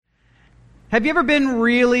Have you ever been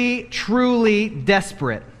really, truly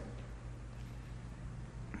desperate?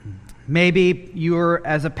 Maybe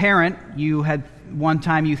as a parent, one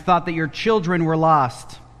time you thought that your children were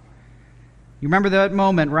lost. You remember that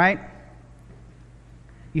moment, right?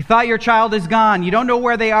 You thought your child is gone. You don't know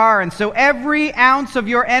where they are. And so every ounce of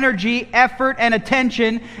your energy, effort, and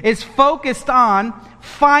attention is focused on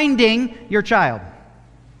finding your child.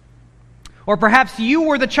 Or perhaps you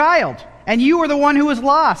were the child, and you were the one who was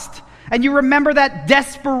lost. And you remember that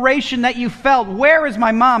desperation that you felt. Where is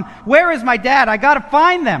my mom? Where is my dad? I got to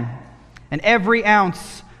find them. And every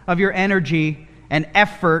ounce of your energy and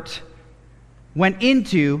effort went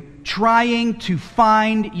into trying to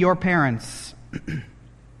find your parents.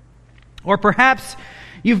 Or perhaps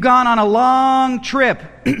you've gone on a long trip,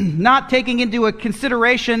 not taking into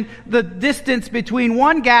consideration the distance between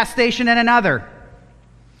one gas station and another.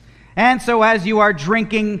 And so as you are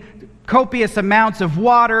drinking copious amounts of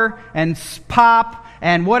water and pop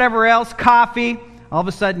and whatever else, coffee, all of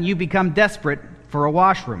a sudden you become desperate for a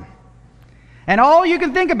washroom. And all you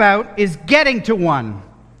can think about is getting to one.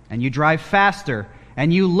 And you drive faster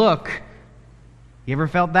and you look. You ever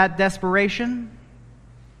felt that desperation?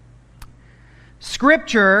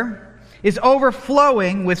 Scripture is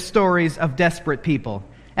overflowing with stories of desperate people.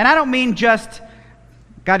 And I don't mean just,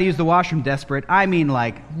 got to use the washroom desperate. I mean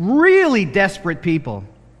like really desperate people.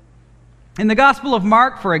 In the Gospel of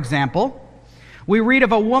Mark, for example, we read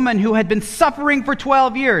of a woman who had been suffering for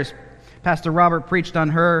 12 years. Pastor Robert preached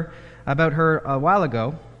about her a while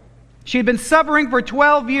ago. She had been suffering for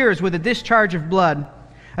 12 years with a discharge of blood,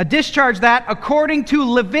 a discharge that, according to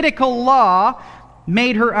Levitical law,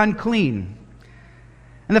 made her unclean.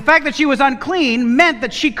 And the fact that she was unclean meant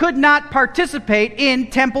that she could not participate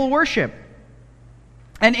in temple worship.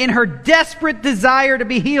 And in her desperate desire to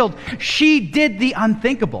be healed, she did the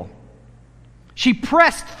unthinkable. She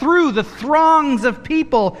pressed through the throngs of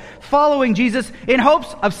people following Jesus in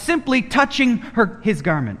hopes of simply touching his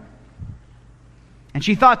garment. And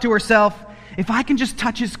she thought to herself, if I can just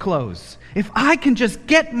touch his clothes, if I can just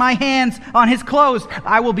get my hands on his clothes,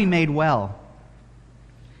 I will be made well.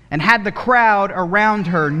 And had the crowd around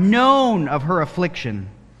her known of her affliction,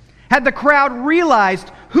 had the crowd realized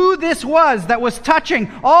who this was that was touching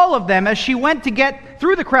all of them as she went to get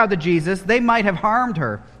through the crowd to Jesus, they might have harmed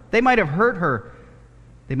her. They might have hurt her.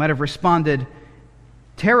 They might have responded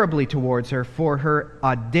terribly towards her for her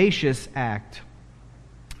audacious act.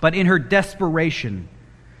 But in her desperation,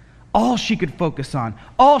 all she could focus on,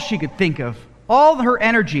 all she could think of, all her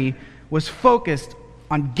energy was focused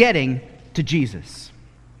on getting to Jesus.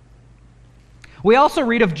 We also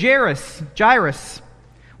read of Jairus,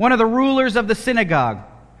 one of the rulers of the synagogue.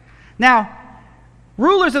 Now,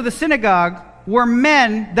 rulers of the synagogue were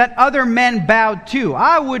men that other men bowed to.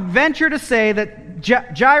 I would venture to say that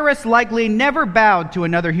Jairus likely never bowed to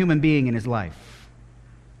another human being in his life.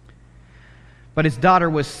 But his daughter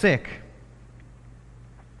was sick.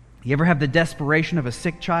 You ever have the desperation of a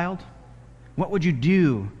sick child? What would you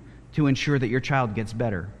do to ensure that your child gets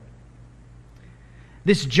better?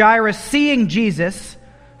 This Jairus, seeing Jesus,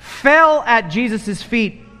 fell at Jesus'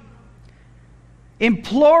 feet,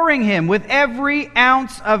 imploring him with every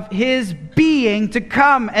ounce of his being to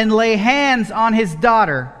come and lay hands on his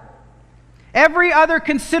daughter. Every other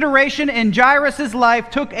consideration in Jairus' life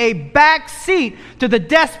took a back seat to the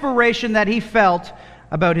desperation that he felt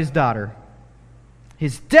about his daughter.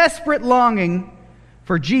 His desperate longing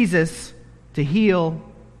for Jesus to heal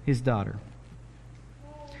his daughter.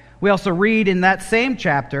 We also read in that same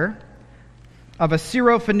chapter of a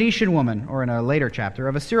Syrophoenician woman, or in a later chapter,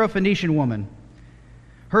 of a Syrophoenician woman.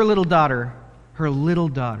 Her little daughter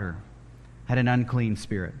had an unclean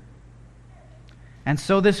spirit. And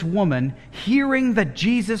so this woman, hearing that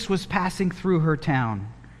Jesus was passing through her town,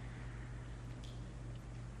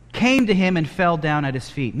 came to him and fell down at his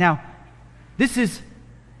feet. Now, this is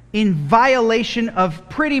in violation of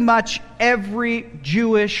pretty much every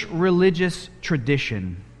Jewish religious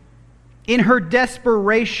tradition. In her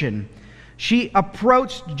desperation, she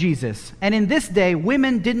approached Jesus. And in this day,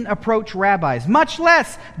 women didn't approach rabbis, much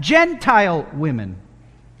less Gentile women.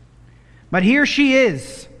 But here she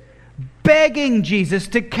is, begging Jesus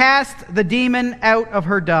to cast the demon out of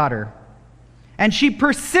her daughter. And she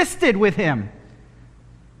persisted with him.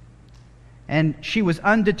 And she was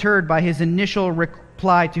undeterred by his initial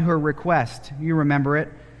reply to her request. You remember it.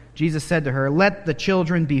 Jesus said to her, "Let the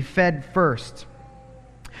children be fed first.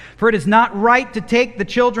 For it is not right to take the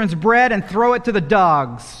children's bread and throw it to the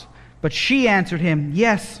dogs." But she answered him,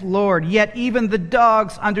 "Yes, Lord, yet even the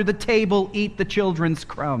dogs under the table eat the children's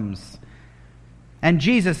crumbs." And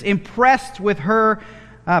Jesus, impressed with her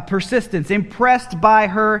persistence, impressed by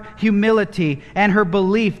her humility and her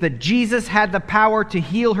belief that Jesus had the power to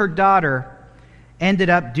heal her daughter, ended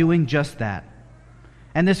up doing just that.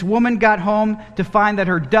 And this woman got home to find that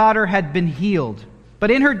her daughter had been healed.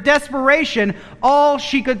 But in her desperation, all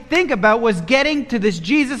she could think about was getting to this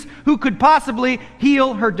Jesus who could possibly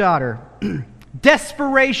heal her daughter.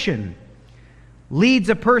 Desperation leads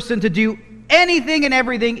a person to do anything and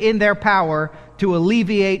everything in their power to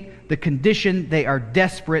alleviate the condition they are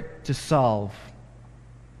desperate to solve.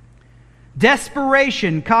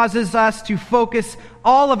 Desperation causes us to focus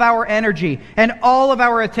all of our energy and all of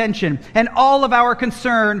our attention and all of our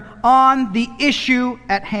concern on the issue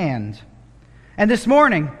at hand. And this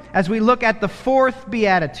morning, as we look at the fourth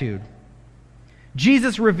Beatitude,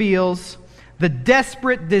 Jesus reveals the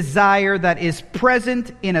desperate desire that is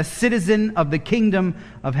present in a citizen of the kingdom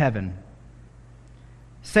of heaven,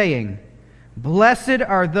 saying, "Blessed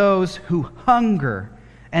are those who hunger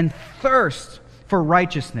and thirst for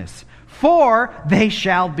righteousness, for they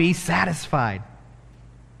shall be satisfied."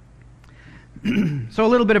 So a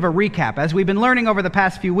little bit of a recap. As we've been learning over the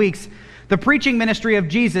past few weeks, the preaching ministry of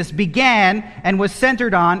Jesus began and was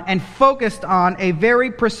centered on and focused on a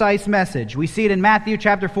very precise message. We see it in Matthew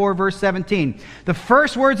chapter 4, verse 17. The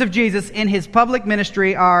first words of Jesus in his public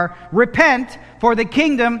ministry are, "Repent, for the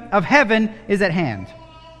kingdom of heaven is at hand."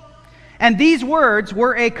 And these words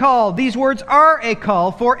were a call. These words are a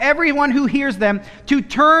call for everyone who hears them to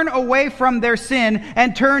turn away from their sin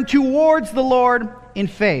and turn towards the Lord in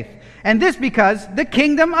faith. And this because the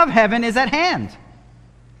kingdom of heaven is at hand.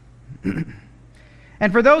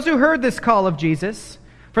 And for those who heard this call of Jesus,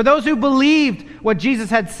 for those who believed what Jesus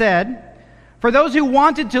had said, for those who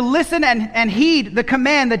wanted to listen and heed the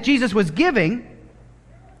command that Jesus was giving,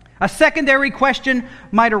 a secondary question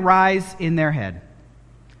might arise in their head.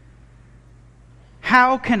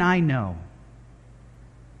 How can I know?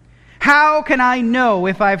 How can I know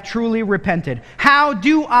if I've truly repented? How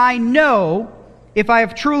do I know if I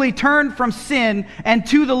have truly turned from sin and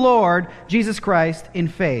to the Lord Jesus Christ in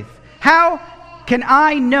faith? How can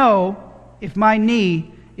I know if my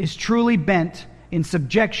knee is truly bent in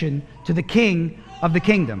subjection to the King of the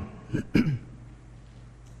kingdom?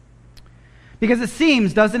 Because it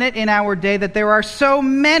seems, doesn't it, in our day that there are so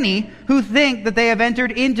many who think that they have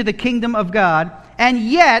entered into the kingdom of God and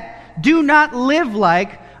yet do not live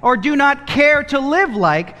like or do not care to live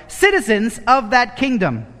like citizens of that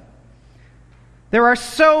kingdom. There are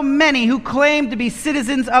so many who claim to be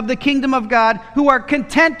citizens of the kingdom of God who are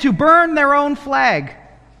content to burn their own flag,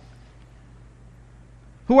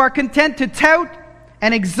 who are content to tout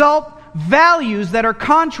and exalt values that are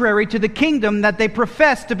contrary to the kingdom that they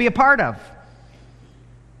profess to be a part of.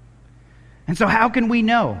 And so how can we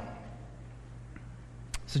know?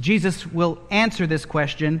 So Jesus will answer this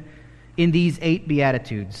question in these 8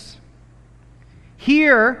 Beatitudes.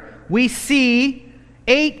 Here we see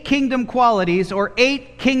 8 kingdom qualities or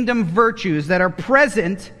 8 kingdom virtues that are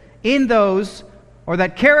present in those, or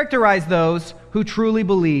that characterize those who truly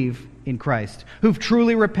believe in Christ, who've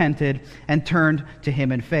truly repented and turned to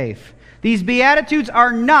Him in faith. These Beatitudes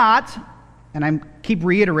are not, and I keep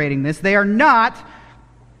reiterating this, they are not,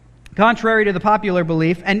 contrary to the popular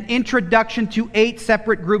belief, an introduction to 8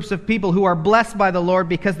 separate groups of people who are blessed by the Lord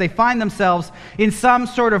because they find themselves in some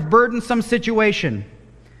sort of burdensome situation.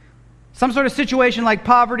 Some sort of situation like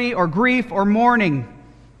poverty or grief or mourning.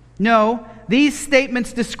 No, these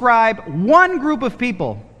statements describe one group of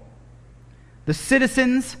people, the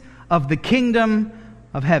citizens of the kingdom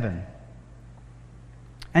of heaven.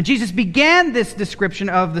 And Jesus began this description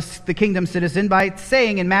of the kingdom citizen by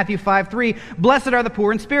saying in Matthew 5:3, "Blessed are the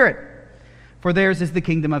poor in spirit, for theirs is the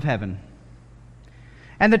kingdom of heaven."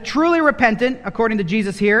 And the truly repentant, according to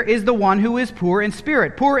Jesus here, is the one who is poor in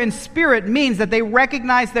spirit. Poor in spirit means that they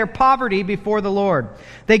recognize their poverty before the Lord.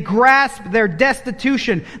 They grasp their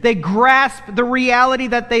destitution. They grasp the reality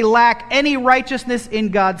that they lack any righteousness in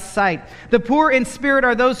God's sight. The poor in spirit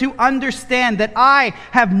are those who understand that I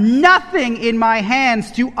have nothing in my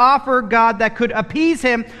hands to offer God that could appease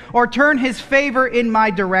Him or turn His favor in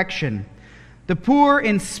my direction. The poor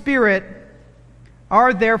in spirit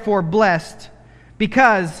are therefore blessed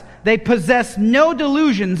because they possess no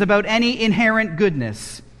delusions about any inherent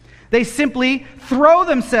goodness. They simply throw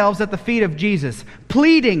themselves at the feet of Jesus,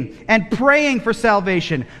 pleading and praying for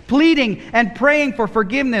salvation, pleading and praying for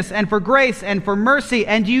forgiveness and for grace and for mercy.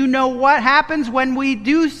 And do you know what happens when we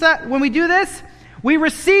do this? We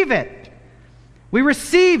receive it. We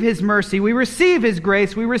receive His mercy. We receive His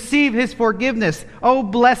grace. We receive His forgiveness. Oh,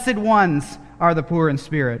 blessed ones are the poor in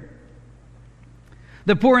spirit.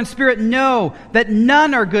 The poor in spirit know that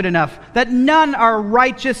none are good enough, that none are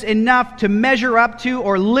righteous enough to measure up to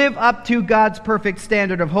or live up to God's perfect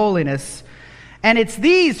standard of holiness. And it's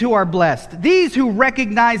these who are blessed, these who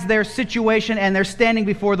recognize their situation and their standing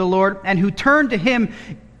before the Lord and who turn to Him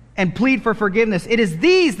and plead for forgiveness. It is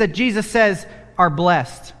these that Jesus says are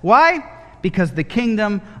blessed. Why? Because the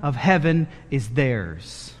kingdom of heaven is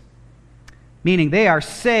theirs. Meaning they are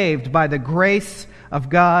saved by the grace of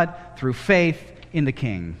God through faith in the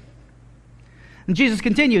King. And Jesus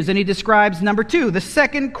continues and He describes number 2, the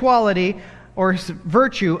second quality or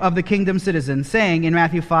virtue of the kingdom citizen, saying in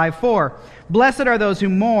Matthew 5:4, "Blessed are those who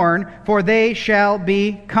mourn, for they shall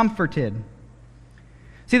be comforted."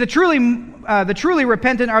 See, the truly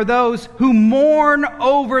repentant are those who mourn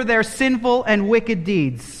over their sinful and wicked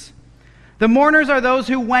deeds. The mourners are those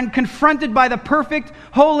who, when confronted by the perfect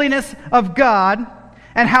holiness of God,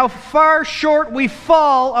 and how far short we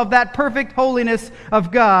fall of that perfect holiness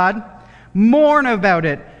of God, mourn about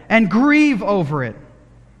it and grieve over it.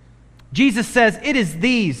 Jesus says, it is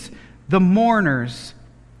these, the mourners,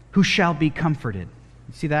 who shall be comforted.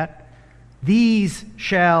 You see that? These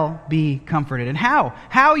shall be comforted. And how?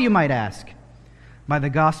 How, you might ask? By the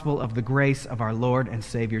gospel of the grace of our Lord and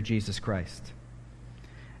Savior Jesus Christ.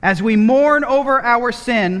 As we mourn over our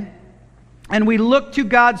sin, and we look to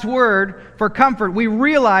God's Word for comfort, we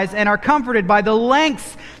realize and are comforted by the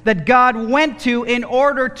lengths that God went to in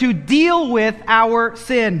order to deal with our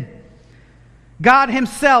sin. God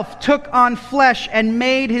Himself took on flesh and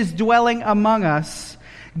made His dwelling among us.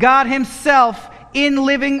 God Himself, in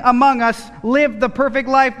living among us, lived the perfect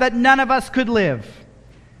life that none of us could live.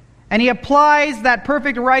 And He applies that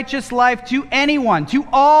perfect righteous life to anyone, to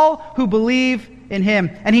all who believe in Him.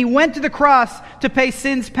 And He went to the cross to pay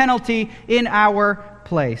sin's penalty in our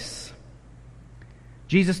place.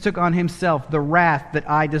 Jesus took on Himself the wrath that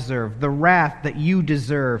I deserve, the wrath that you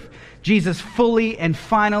deserve. Jesus fully and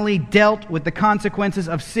finally dealt with the consequences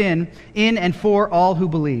of sin in and for all who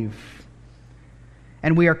believe.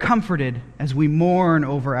 And we are comforted as we mourn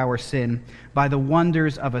over our sin by the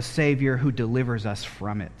wonders of a Savior who delivers us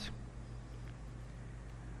from it.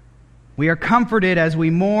 We are comforted as we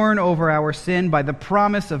mourn over our sin by the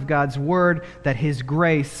promise of God's Word that His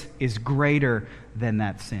grace is greater than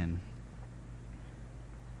that sin.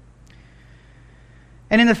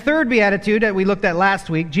 And in the third beatitude that we looked at last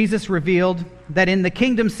week, Jesus revealed that in the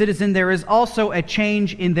kingdom citizen there is also a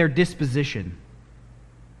change in their disposition.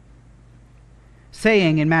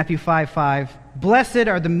 Saying in Matthew 5:5, "Blessed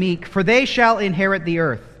are the meek, for they shall inherit the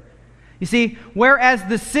earth." You see, whereas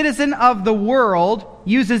the citizen of the world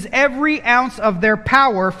uses every ounce of their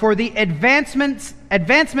power for the advancement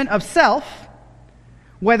of self,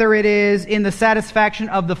 whether it is in the satisfaction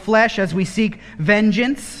of the flesh as we seek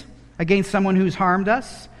vengeance against someone who's harmed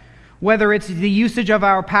us, whether it's the usage of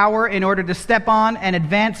our power in order to step on and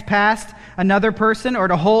advance past another person or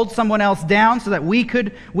to hold someone else down so that we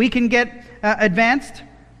can get advanced.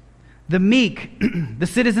 The meek, the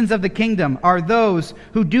citizens of the kingdom, are those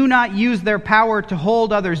who do not use their power to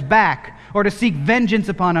hold others back or to seek vengeance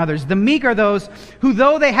upon others. The meek are those who,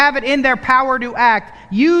 though they have it in their power to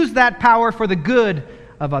act, use that power for the good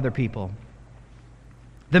of other people.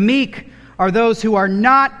 The meek are those who are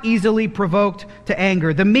not easily provoked to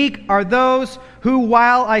anger. The meek are those who,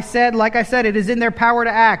 while like I said, it is in their power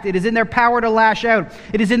to act, it is in their power to lash out,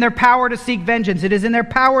 it is in their power to seek vengeance, it is in their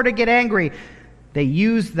power to get angry, they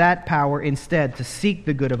use that power instead to seek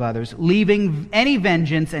the good of others, leaving any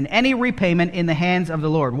vengeance and any repayment in the hands of the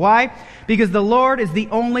Lord. Why? Because the Lord is the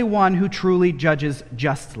only one who truly judges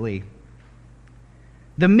justly.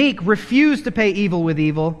 The meek refuse to pay evil with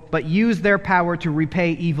evil, but use their power to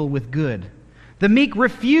repay evil with good. The meek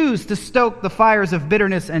refuse to stoke the fires of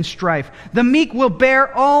bitterness and strife. The meek will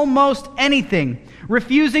bear almost anything,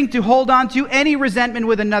 refusing to hold on to any resentment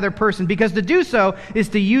with another person, because to do so is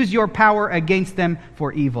to use your power against them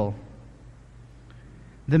for evil.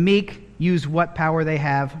 The meek use what power they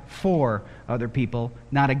have for other people,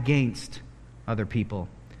 not against other people.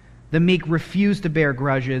 The meek refuse to bear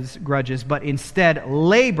grudges, but instead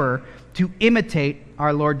labor to imitate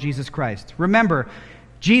our Lord Jesus Christ. Remember,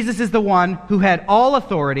 Jesus is the one who had all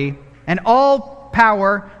authority and all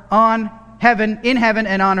power in heaven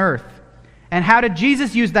and on earth. And how did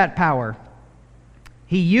Jesus use that power?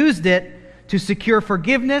 He used it to secure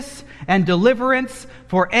forgiveness and deliverance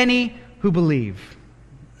for any who believe.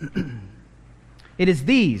 It is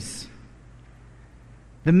these,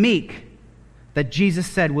 the meek, that Jesus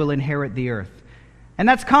said will inherit the earth. And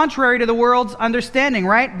that's contrary to the world's understanding,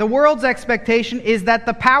 right? The world's expectation is that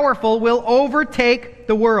the powerful will overtake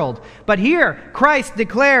the world. But here, Christ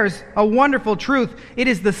declares a wonderful truth. It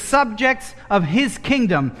is the subjects of his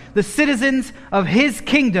kingdom, the citizens of his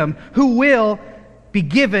kingdom, who will be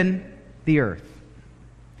given the earth.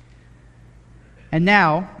 And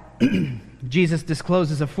now, Jesus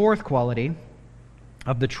discloses a fourth quality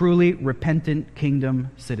of the truly repentant kingdom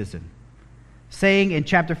citizen, saying in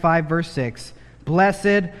chapter 5, verse 6,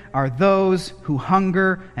 "Blessed are those who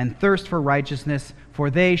hunger and thirst for righteousness, for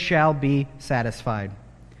they shall be satisfied."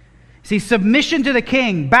 See, submission to the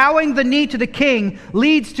king, bowing the knee to the king,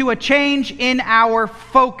 leads to a change in our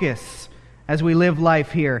focus as we live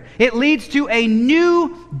life here. It leads to a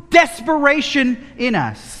new desperation in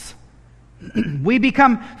us. We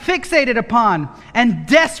become fixated upon and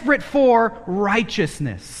desperate for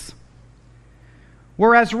righteousness.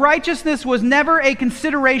 Whereas righteousness was never a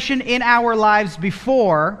consideration in our lives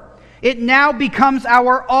before, it now becomes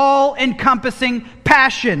our all-encompassing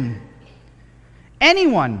passion.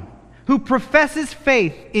 Anyone who professes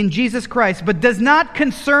faith in Jesus Christ but does not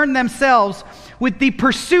concern themselves with the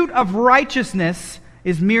pursuit of righteousness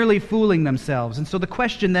is merely fooling themselves. And so the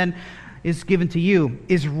question then is given to you,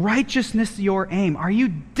 is righteousness your aim? Are you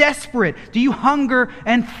desperate? Do you hunger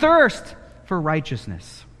and thirst for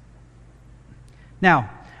righteousness?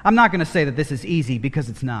 Now, I'm not going to say that this is easy, because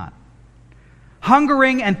it's not.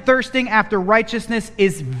 Hungering and thirsting after righteousness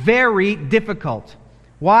is very difficult.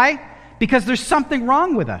 Why? Because there's something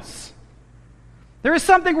wrong with us. There is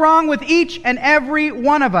something wrong with each and every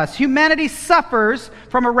one of us. Humanity suffers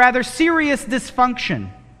from a rather serious dysfunction.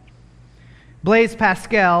 Blaise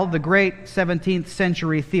Pascal, the great 17th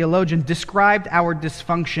century theologian, described our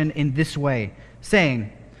dysfunction in this way,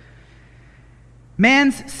 saying,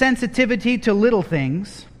 "Man's sensitivity to little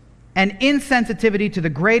things and insensitivity to the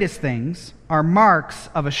greatest things are marks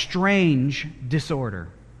of a strange disorder."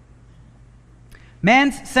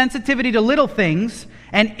 Man's sensitivity to little things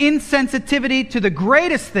and insensitivity to the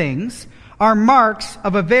greatest things are marks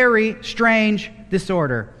of a very strange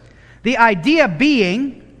disorder. The idea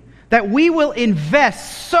being that we will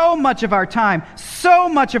invest so much of our time, so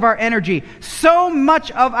much of our energy, so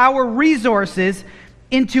much of our resources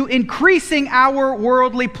into increasing our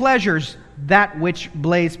worldly pleasures, that which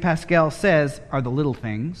Blaise Pascal says are the little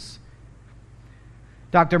things.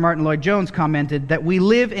 Dr. Martin Lloyd-Jones commented that we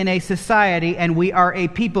live in a society and we are a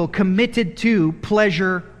people committed to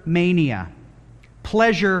pleasure mania.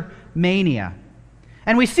 Pleasure mania.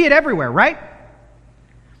 And we see it everywhere, right?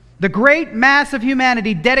 The great mass of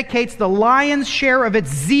humanity dedicates the lion's share of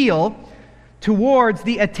its zeal towards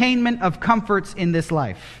the attainment of comforts in this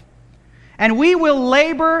life. And we will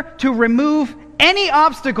labor to remove any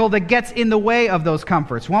obstacle that gets in the way of those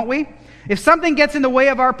comforts, won't we? If something gets in the way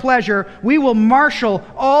of our pleasure, we will marshal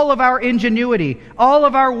all of our ingenuity, all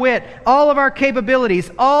of our wit, all of our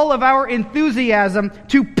capabilities, all of our enthusiasm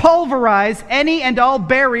to pulverize any and all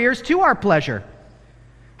barriers to our pleasure.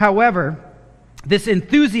 However, this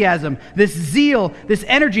enthusiasm, this zeal, this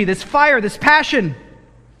energy, this fire, this passion,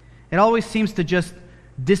 it always seems to just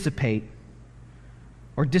dissipate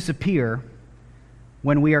or disappear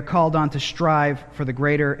when we are called on to strive for the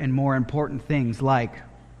greater and more important things like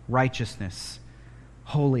righteousness,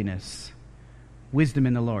 holiness, wisdom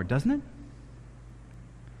in the Lord, doesn't it?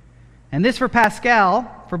 And this for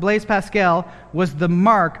Blaise Pascal, was the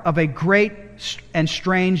mark of a great and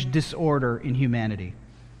strange disorder in humanity.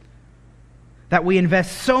 That we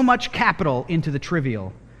invest so much capital into the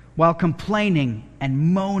trivial while complaining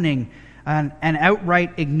and moaning and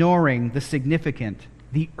outright ignoring the significant,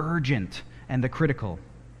 the urgent, and the critical.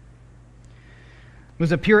 There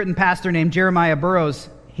was a Puritan pastor named Jeremiah Burroughs.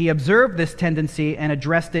 He observed this tendency and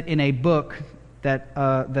addressed it in a book that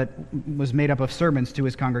was made up of sermons to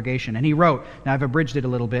his congregation. And he wrote, now I've abridged it a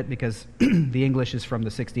little bit because the English is from the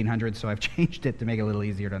 1600s, so I've changed it to make it a little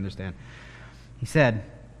easier to understand. He said,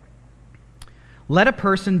 "Let a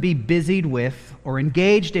person be busied with or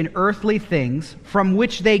engaged in earthly things from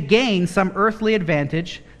which they gain some earthly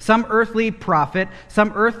advantage, some earthly profit,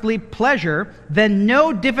 some earthly pleasure, then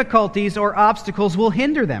no difficulties or obstacles will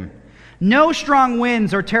hinder them. No strong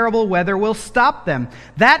winds or terrible weather will stop them.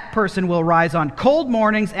 That person will rise on cold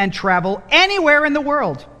mornings and travel anywhere in the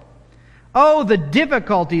world. Oh, the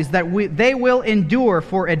difficulties that they will endure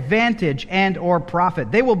for advantage and or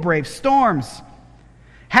profit. They will brave storms,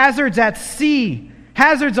 hazards at sea,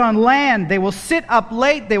 hazards on land. They will sit up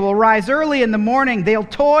late. They will rise early in the morning. They'll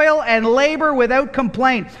toil and labor without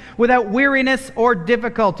complaint, without weariness or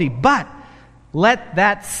difficulty. But let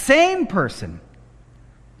that same person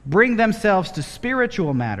bring themselves to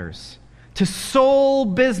spiritual matters, to sole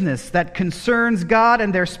business that concerns God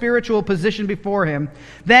and their spiritual position before Him,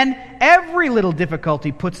 then every little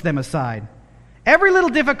difficulty puts them aside. Every little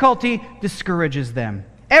difficulty discourages them.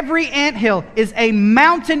 Every anthill is a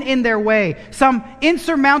mountain in their way, some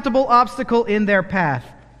insurmountable obstacle in their path.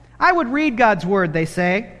 I would read God's word, they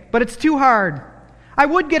say, but it's too hard. I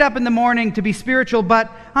would get up in the morning to be spiritual, but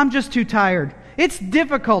I'm just too tired. It's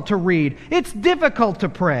difficult to read. It's difficult to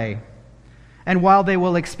pray. And while they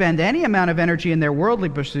will expend any amount of energy in their worldly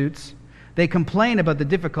pursuits, they complain about the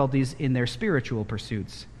difficulties in their spiritual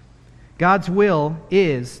pursuits. God's will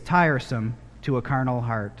is tiresome to a carnal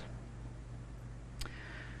heart.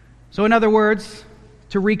 So in other words,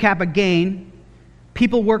 to recap again,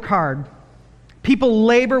 people work hard. People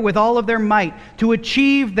labor with all of their might to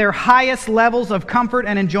achieve their highest levels of comfort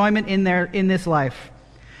and enjoyment in this life.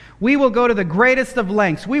 We will go to the greatest of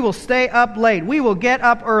lengths. We will stay up late. We will get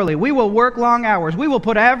up early. We will work long hours. We will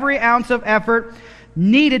put every ounce of effort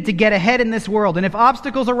needed to get ahead in this world. And if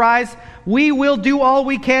obstacles arise, we will do all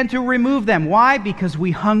we can to remove them. Why? Because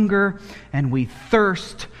we hunger and we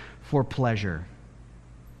thirst for pleasure.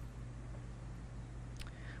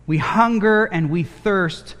 We hunger and we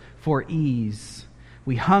thirst for ease.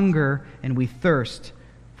 We hunger and we thirst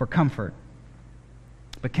for comfort.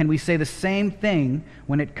 But can we say the same thing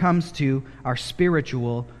when it comes to our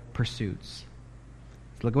spiritual pursuits?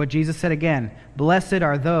 Look at what Jesus said again. Blessed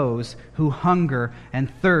are those who hunger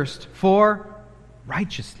and thirst for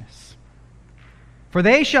righteousness, for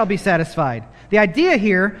they shall be satisfied. The idea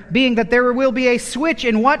here being that there will be a switch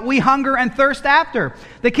in what we hunger and thirst after.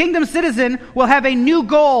 The kingdom citizen will have a new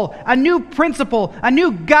goal, a new principle, a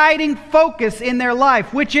new guiding focus in their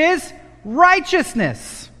life, which is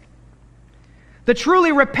righteousness. The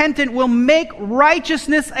truly repentant will make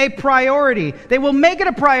righteousness a priority. They will make it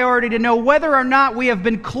a priority to know whether or not we have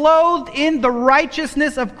been clothed in the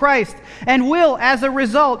righteousness of Christ, and will, as a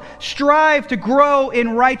result, strive to grow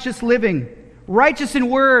in righteous living, righteous in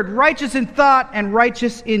word, righteous in thought, and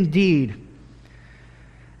righteous in deed.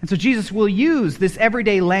 And so Jesus will use this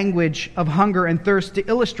everyday language of hunger and thirst to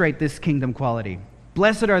illustrate this kingdom quality.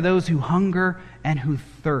 Blessed are those who hunger and who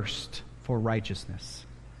thirst for righteousness.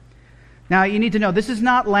 Now, you need to know, this is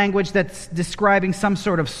not language that's describing some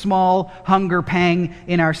sort of small hunger pang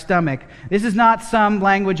in our stomach. This is not some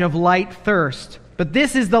language of light thirst, but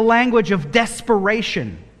this is the language of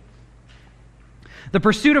desperation. The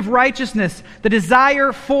pursuit of righteousness, the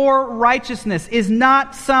desire for righteousness, is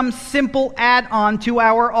not some simple add-on to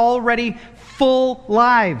our already full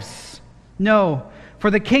lives. No,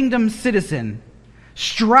 for the kingdom citizen,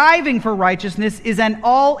 striving for righteousness is an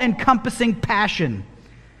all-encompassing passion.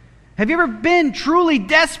 Have you ever been truly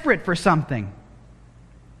desperate for something?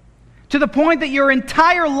 To the point that your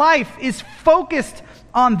entire life is focused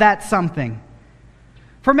on that something.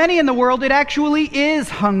 For many in the world, it actually is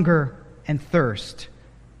hunger and thirst.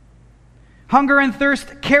 Hunger and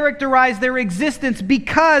thirst characterize their existence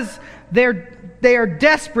because they are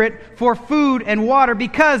desperate for food and water,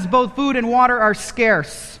 because both food and water are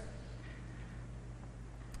scarce.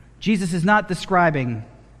 Jesus is not describing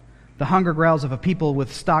the hunger growls of a people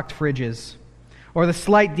with stocked fridges, or the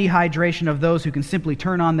slight dehydration of those who can simply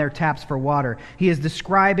turn on their taps for water. He is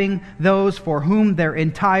describing those for whom their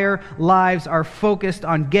entire lives are focused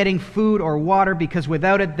on getting food or water, because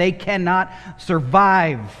without it they cannot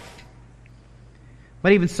survive.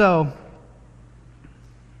 But even so,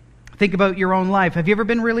 think about your own life. Have you ever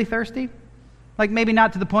been really thirsty? Like maybe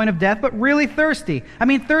not to the point of death, but really thirsty. I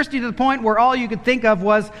mean, thirsty to the point where all you could think of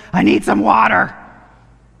was, I need some water.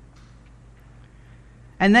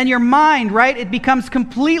 And then your mind, right, it becomes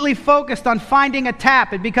completely focused on finding a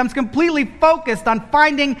tap. It becomes completely focused on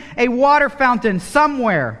finding a water fountain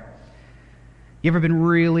somewhere. You ever been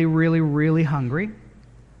really, really, really hungry?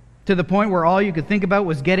 To the point where all you could think about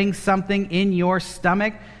was getting something in your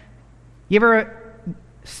stomach? We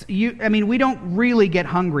don't really get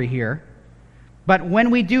hungry here. But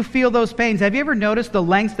when we do feel those pains, have you ever noticed the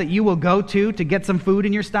lengths that you will go to get some food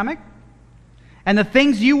in your stomach? And the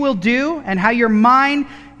things you will do, and how your mind,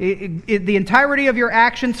 the entirety of your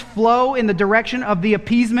actions flow in the direction of the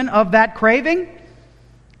appeasement of that craving?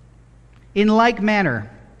 In like manner,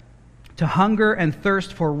 to hunger and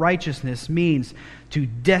thirst for righteousness means to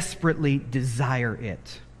desperately desire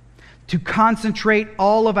it. To concentrate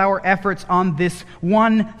all of our efforts on this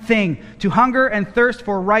one thing. To hunger and thirst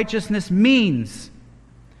for righteousness means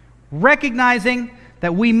recognizing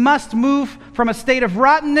that we must move from a state of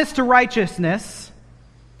rottenness to righteousness,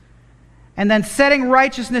 and then setting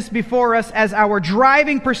righteousness before us as our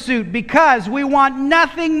driving pursuit, because we want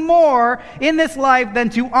nothing more in this life than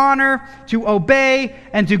to honor, to obey,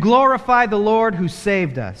 and to glorify the Lord who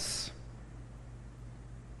saved us.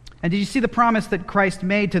 And did you see the promise that Christ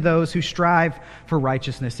made to those who strive for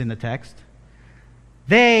righteousness in the text?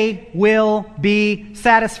 They will be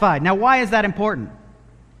satisfied. Now, why is that important?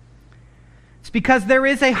 It's because there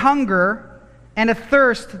is a hunger and a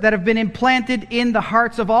thirst that have been implanted in the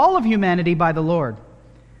hearts of all of humanity by the Lord.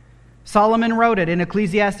 Solomon wrote it in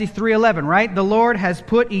Ecclesiastes 3:11, right? The Lord has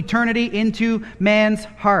put eternity into man's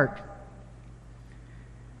heart.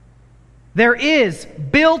 There is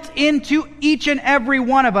built into each and every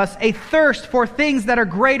one of us a thirst for things that are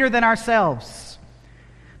greater than ourselves.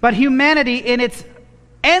 But humanity, in its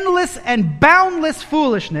endless and boundless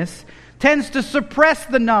foolishness, tends to suppress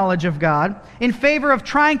the knowledge of God in favor of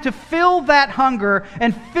trying to fill that hunger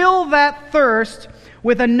and fill that thirst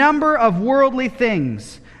with a number of worldly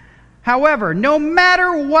things. However, no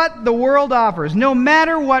matter what the world offers, no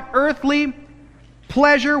matter what earthly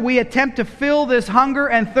pleasure we attempt to fill this hunger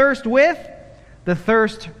and thirst with, the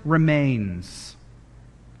thirst remains.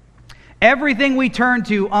 Everything we turn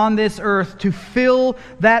to on this earth to fill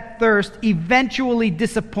that thirst eventually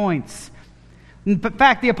disappoints. In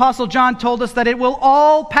fact, the Apostle John told us that it will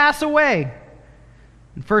all pass away.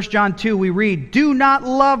 In 1 John 2, we read, "Do not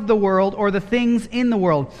love the world or the things in the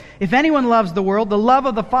world. If anyone loves the world, the love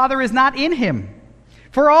of the Father is not in him.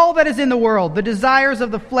 For all that is in the world, the desires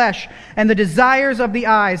of the flesh and the desires of the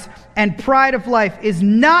eyes and pride of life is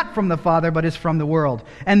not from the Father, but is from the world.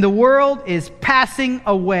 And the world is passing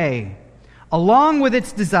away, along with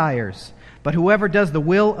its desires. But whoever does the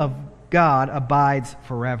will of God abides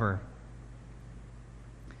forever."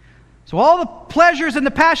 So all the pleasures and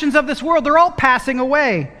the passions of this world, they're all passing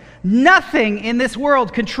away. Nothing in this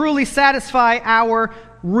world can truly satisfy our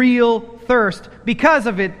real thirst. Because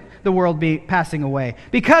of it, the world be passing away.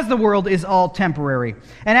 Because the world is all temporary.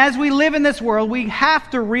 And as we live in this world, we have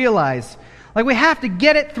to realize, we have to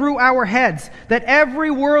get it through our heads, that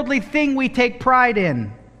every worldly thing we take pride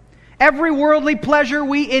in, every worldly pleasure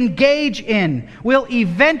we engage in, will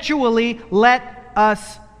eventually let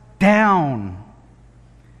us down.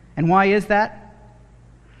 And why is that?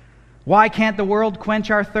 Why can't the world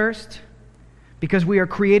quench our thirst? Because we are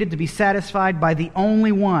created to be satisfied by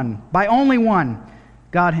only one,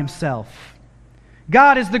 God Himself.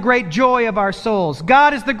 God is the great joy of our souls.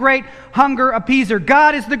 God is the great hunger appeaser.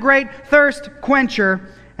 God is the great thirst quencher.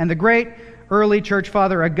 And the great early church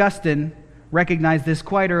father Augustine recognized this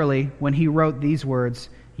quite early when he wrote these words,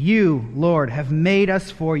 "You, Lord, have made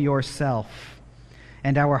us for yourself,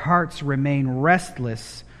 and our hearts remain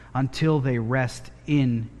restless until they rest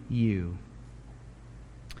in you."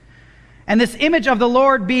 And this image of the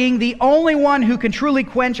Lord being the only one who can truly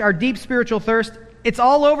quench our deep spiritual thirst, it's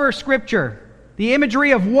all over Scripture. The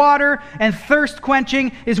imagery of water and thirst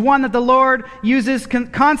quenching is one that the Lord uses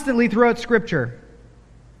constantly throughout Scripture.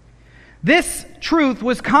 This truth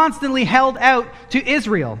was constantly held out to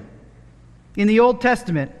Israel in the Old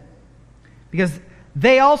Testament because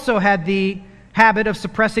they also had the habit of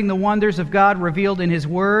suppressing the wonders of God revealed in His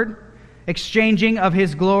Word, exchanging of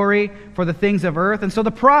His glory for the things of earth. And so the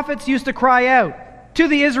prophets used to cry out to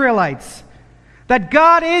the Israelites that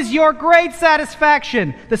God is your great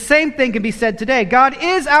satisfaction. The same thing can be said today. God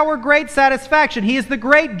is our great satisfaction. He is the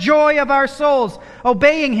great joy of our souls.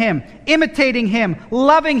 Obeying Him, imitating Him,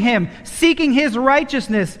 loving Him, seeking His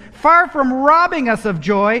righteousness, far from robbing us of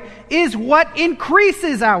joy, is what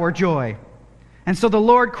increases our joy. And so the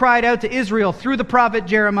Lord cried out to Israel through the prophet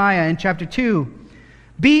Jeremiah in chapter 2,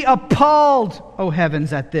 "Be appalled, O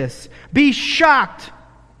heavens, at this. Be shocked.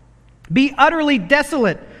 Be utterly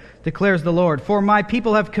desolate, declares the Lord. For my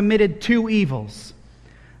people have committed two evils.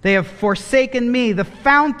 They have forsaken me, the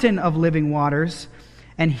fountain of living waters,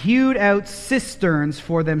 and hewed out cisterns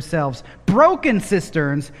for themselves, broken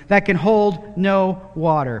cisterns that can hold no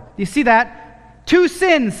water." Do you see that? Two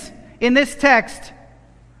sins in this text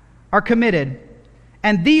are committed.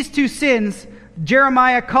 And these two sins,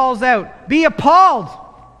 Jeremiah calls out, be appalled,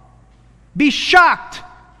 be shocked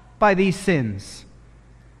by these sins.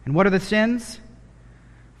 And what are the sins?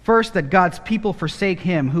 First, that God's people forsake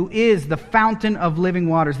Him, who is the fountain of living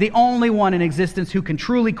waters, the only one in existence who can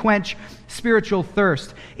truly quench spiritual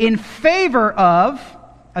thirst, in favor of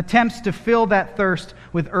attempts to fill that thirst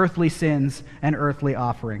with earthly sins and earthly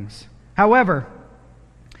offerings. However,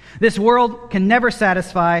 this world can never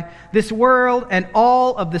satisfy. This world and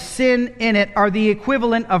all of the sin in it are the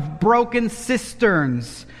equivalent of broken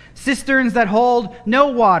cisterns. Cisterns that hold no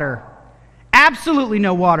water. Absolutely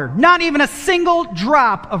no water. Not even a single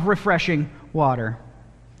drop of refreshing water.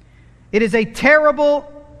 It is a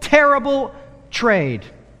terrible, terrible trade.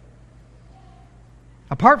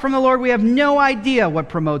 Apart from the Lord, we have no idea what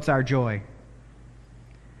promotes our joy.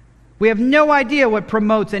 We have no idea what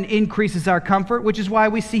promotes and increases our comfort, which is why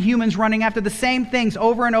we see humans running after the same things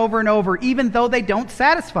over and over and over, even though they don't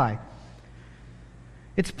satisfy.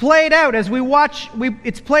 It's played out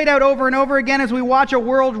it's played out over and over again as we watch a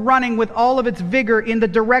world running with all of its vigor in the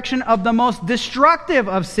direction of the most destructive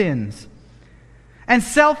of sins. And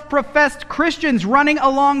self-professed Christians running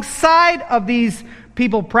alongside of these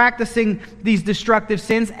people practicing these destructive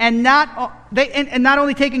sins and not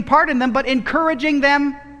only taking part in them, but encouraging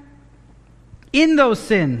them in those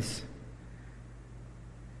sins.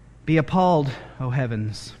 Be appalled, O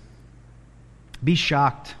heavens. Be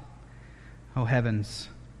shocked, O heavens.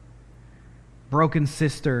 Broken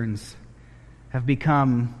cisterns have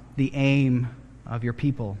become the aim of your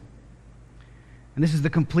people. And this is the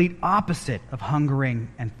complete opposite of hungering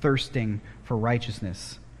and thirsting for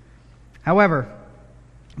righteousness. However,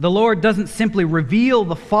 the Lord doesn't simply reveal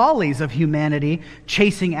the follies of humanity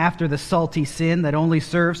chasing after the salty sin that only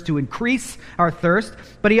serves to increase our thirst,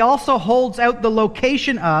 but He also holds out the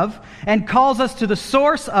location of and calls us to the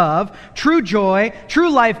source of true joy, true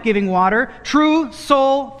life-giving water, true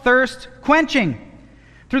soul thirst quenching.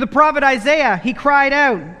 Through the prophet Isaiah, he cried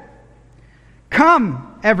out,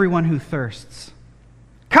 "Come, everyone who thirsts.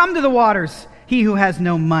 Come to the waters, he who has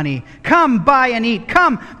no money. Come, buy and eat.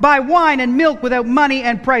 Come, buy wine and milk without money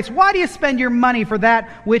and price. Why do you spend your money for that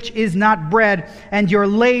which is not bread, and your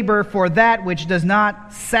labor for that which does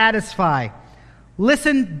not satisfy?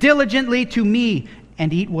 Listen diligently to me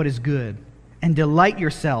and eat what is good, and delight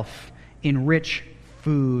yourself in rich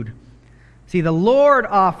food." See, the Lord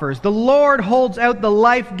holds out the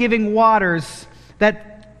life-giving waters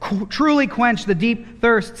that truly quench the deep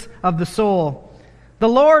thirsts of the soul. The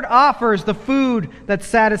Lord offers the food that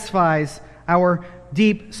satisfies our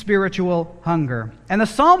deep spiritual hunger. And the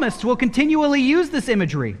psalmists will continually use this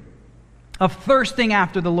imagery of thirsting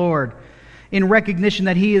after the Lord in recognition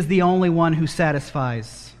that He is the only one who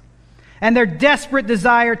satisfies. And their desperate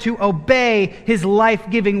desire to obey His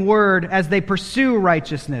life-giving word as they pursue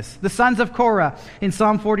righteousness. The sons of Korah in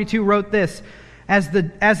Psalm 42 wrote this, As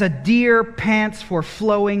a deer pants for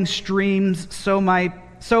flowing streams,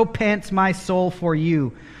 so pants my soul for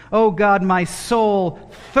you. O God, my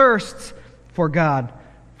soul thirsts for God,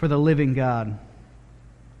 for the living God.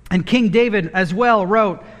 And King David as well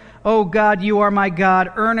wrote, O God, you are my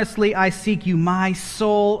God. Earnestly I seek you. My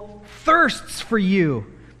soul thirsts for you.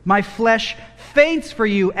 My flesh faints for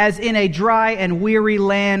you as in a dry and weary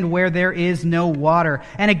land where there is no water.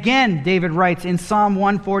 And again, David writes in Psalm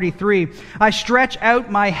 143, I stretch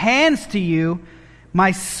out my hands to you.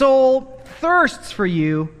 My soul thirsts for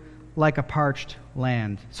you like a parched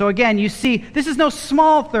land. So again, you see, this is no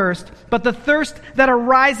small thirst, but the thirst that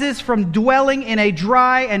arises from dwelling in a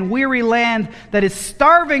dry and weary land that is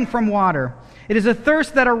starving from water. It is a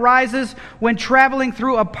thirst that arises when traveling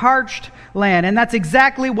through a parched land. And that's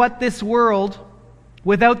exactly what this world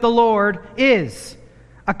without the Lord is.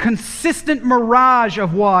 A consistent mirage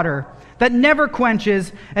of water that never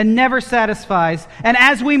quenches and never satisfies. And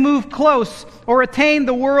as we move close or attain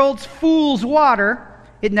the world's fool's water,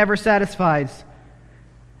 it never satisfies.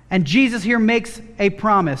 And Jesus here makes a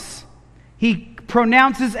promise. He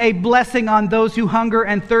pronounces a blessing on those who hunger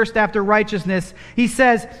and thirst after righteousness. He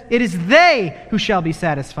says, it is they who shall be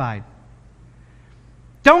satisfied.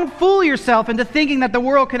 Don't fool yourself into thinking that the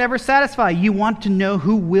world can ever satisfy. You want to know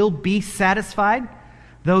who will be satisfied?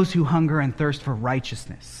 Those who hunger and thirst for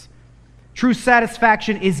righteousness. True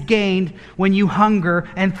satisfaction is gained when you hunger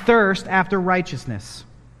and thirst after righteousness.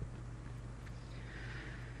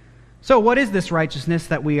 So what is this righteousness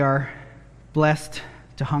that we are blessed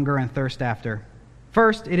to hunger and thirst after?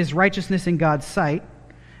 First, it is righteousness in God's sight.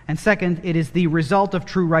 And second, it is the result of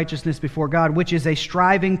true righteousness before God, which is a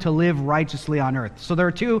striving to live righteously on earth. So there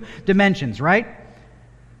are two dimensions, right?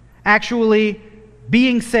 Actually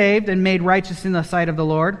being saved and made righteous in the sight of the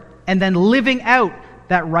Lord, and then living out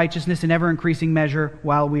that righteousness in ever-increasing measure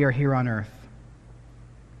while we are here on earth.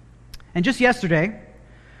 And just yesterday,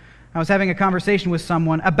 I was having a conversation with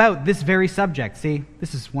someone about this very subject. See,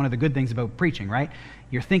 this is one of the good things about preaching, right?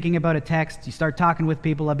 You're thinking about a text, you start talking with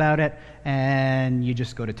people about it, and you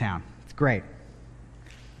just go to town. It's great. I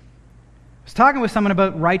was talking with someone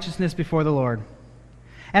about righteousness before the Lord.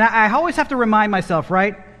 And I always have to remind myself,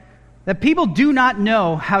 right, that people do not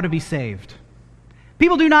know how to be saved.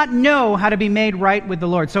 People do not know how to be made right with the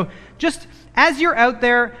Lord. So just as you're out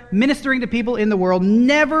there ministering to people in the world,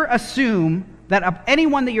 never assume that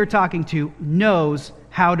anyone that you're talking to knows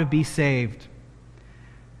how to be saved.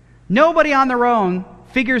 Nobody on their own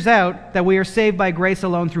figures out that we are saved by grace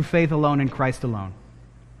alone, through faith alone, in Christ alone.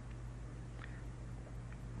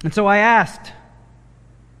 And so I asked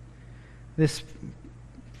this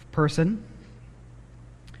person.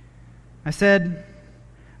 I said,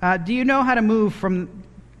 do you know how to move from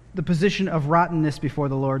the position of rottenness before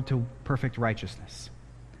the Lord to perfect righteousness?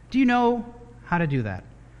 Do you know how to do that?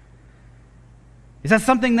 Is that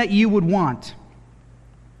something that you would want?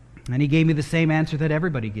 And he gave me the same answer that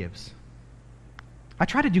everybody gives. I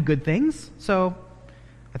try to do good things, so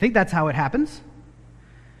I think that's how it happens.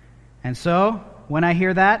 And so, when I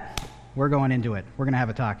hear that, we're going into it. We're going to have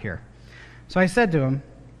a talk here. So I said to him,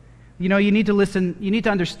 you need to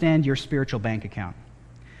understand your spiritual bank account.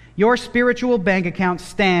 Your spiritual bank account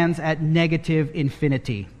stands at negative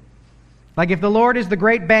infinity. Like if the Lord is the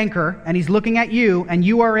great banker and he's looking at you and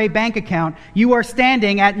you are a bank account, you are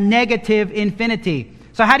standing at negative infinity.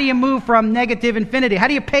 So how do you move from negative infinity? How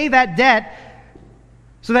do you pay that debt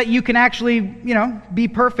so that you can actually, be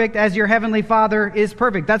perfect as your heavenly Father is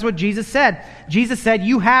perfect? That's what Jesus said. Jesus said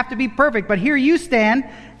you have to be perfect, but here you stand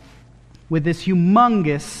with this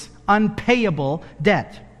humongous, unpayable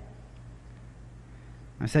debt.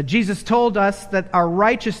 I said, Jesus told us that our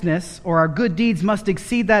righteousness or our good deeds must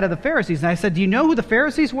exceed that of the Pharisees. And I said, do you know who the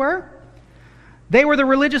Pharisees were? They were the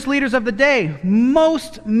religious leaders of the day,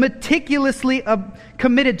 most meticulously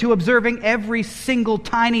committed to observing every single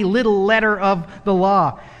tiny little letter of the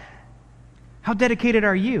law. How dedicated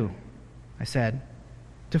are you, I said,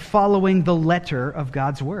 to following the letter of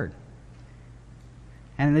God's word?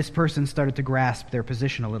 And this person started to grasp their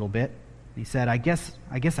position a little bit. He said, I guess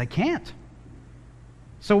I can't.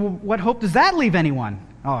 So what hope does that leave anyone?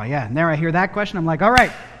 Oh yeah, and there I hear that question. I'm like, all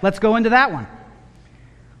right, let's go into that one.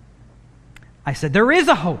 I said, there is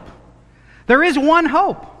a hope. There is one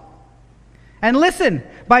hope. And listen,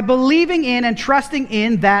 by believing in and trusting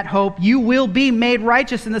in that hope, you will be made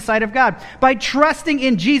righteous in the sight of God. By trusting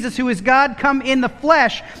in Jesus, who is God come in the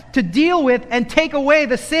flesh, to deal with and take away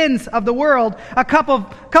the sins of the world, a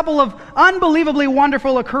couple of unbelievably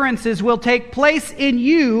wonderful occurrences will take place in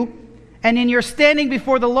you and in your standing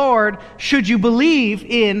before the Lord, should you believe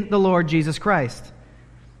in the Lord Jesus Christ.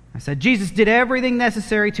 I said, Jesus did everything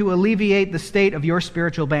necessary to alleviate the state of your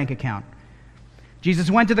spiritual bank account.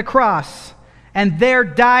 Jesus went to the cross and there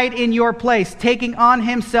died in your place, taking on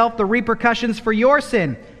himself the repercussions for your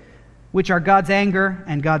sin, which are God's anger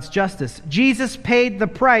and God's justice. Jesus paid the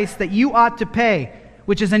price that you ought to pay,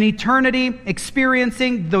 which is an eternity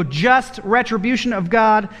experiencing the just retribution of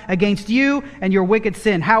God against you and your wicked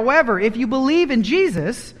sin. However, if you believe in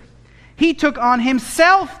Jesus, he took on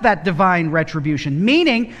himself that divine retribution,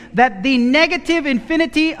 meaning that the negative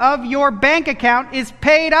infinity of your bank account is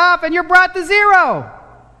paid off and you're brought to zero.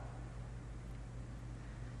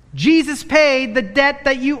 Jesus paid the debt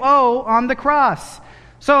that you owe on the cross.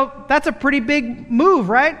 So that's a pretty big move,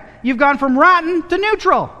 right? You've gone from rotten to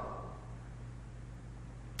neutral.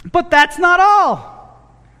 But that's not all.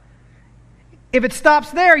 If it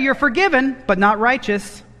stops there, you're forgiven, but not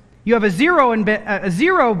righteous. You have a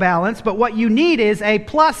zero balance, but what you need is a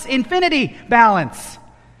plus infinity balance.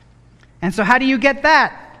 And so how do you get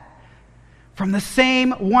that? From the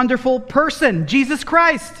same wonderful person, Jesus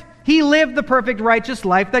Christ. He lived the perfect righteous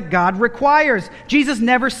life that God requires. Jesus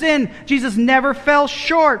never sinned. Jesus never fell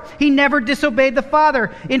short. He never disobeyed the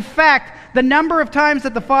Father. In fact, the number of times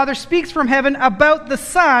that the Father speaks from heaven about the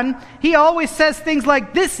Son, he always says things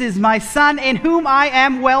like, "This is my Son in whom I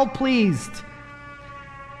am well pleased."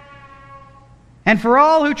 And for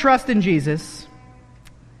all who trust in Jesus,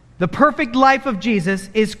 the perfect life of Jesus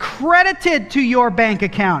is credited to your bank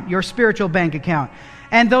account, your spiritual bank account.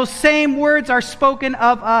 And those same words are spoken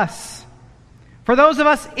of us. For those of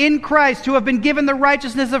us in Christ who have been given the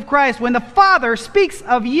righteousness of Christ, when the Father speaks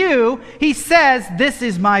of you, he says, "This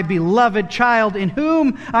is my beloved child in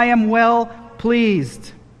whom I am well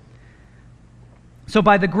pleased." So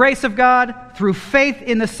by the grace of God, through faith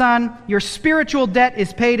in the Son, your spiritual debt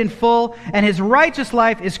is paid in full, and his righteous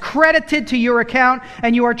life is credited to your account,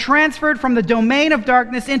 and you are transferred from the domain of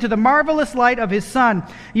darkness into the marvelous light of his Son.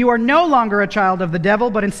 You are no longer a child of the devil,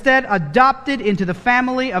 but instead adopted into the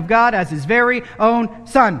family of God as his very own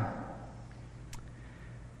son.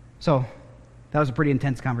 So, that was a pretty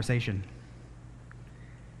intense conversation.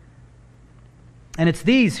 And it's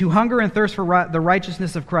these who hunger and thirst for the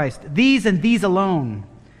righteousness of Christ, these and these alone,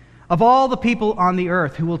 of all the people on the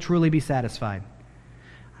earth, who will truly be satisfied.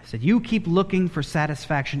 I said, you keep looking for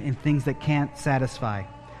satisfaction in things that can't satisfy.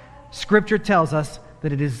 Scripture tells us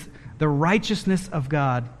that it is the righteousness of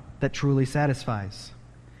God that truly satisfies.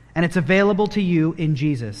 And it's available to you in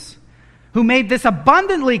Jesus, who made this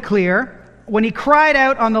abundantly clear when he cried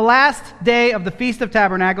out on the last day of the Feast of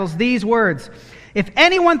Tabernacles these words, "If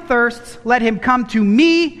anyone thirsts, let him come to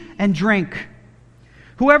me and drink.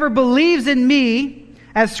 Whoever believes in me,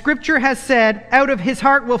 As Scripture has said, out of his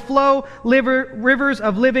heart will flow rivers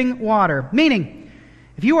of living water. Meaning,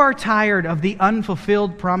 if you are tired of the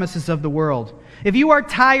unfulfilled promises of the world, if you are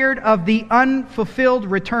tired of the unfulfilled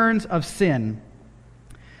returns of sin,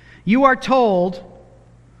 you are told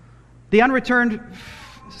the unreturned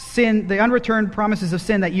promises of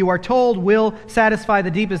sin that you are told will satisfy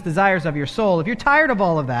the deepest desires of your soul. If you're tired of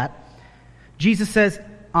all of that, Jesus says,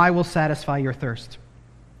 I will satisfy your thirst.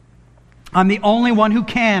 I'm the only one who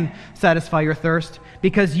can satisfy your thirst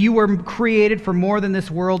because you were created for more than this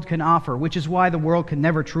world can offer, which is why the world can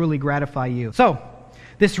never truly gratify you. So,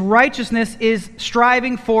 this righteousness is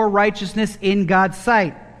striving for righteousness in God's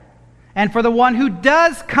sight. And for the one who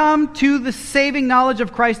does come to the saving knowledge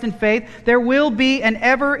of Christ in faith, there will be an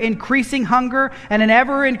ever-increasing hunger and an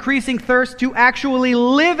ever-increasing thirst to actually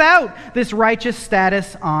live out this righteous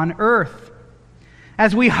status on earth.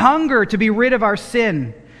 As we hunger to be rid of our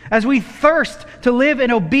sin, as we thirst to live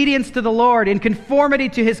in obedience to the Lord, in conformity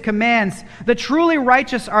to His commands, the truly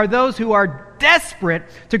righteous are those who are desperate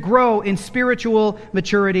to grow in spiritual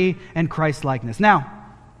maturity and Christ-likeness. Now,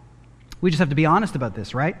 we just have to be honest about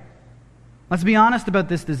this, right? Let's be honest about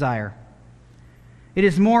this desire. It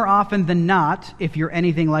is more often than not, if you're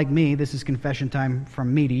anything like me, this is confession time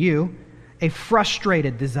from me to you, a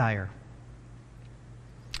frustrated desire.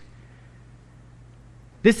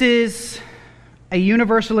 This is a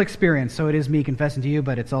universal experience, so it is me confessing to you,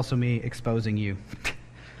 but it's also me exposing you.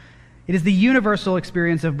 It is the universal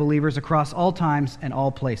experience of believers across all times and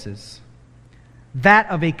all places. That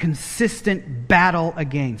of a consistent battle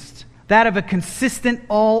against, that of a consistent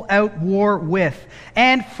all-out war with,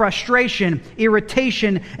 and frustration,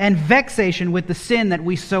 irritation, and vexation with the sin that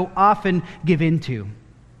we so often give into.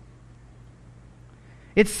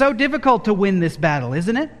 It's so difficult to win this battle,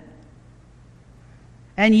 isn't it?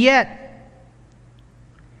 And yet,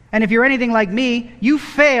 and if you're anything like me, you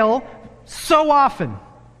fail so often.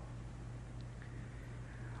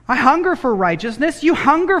 I hunger for righteousness. You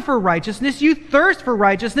hunger for righteousness. You thirst for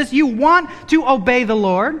righteousness. You want to obey the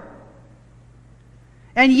Lord.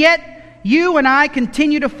 And yet, you and I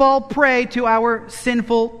continue to fall prey to our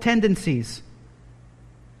sinful tendencies.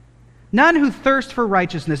 None who thirst for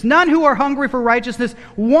righteousness, none who are hungry for righteousness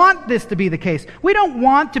want this to be the case. We don't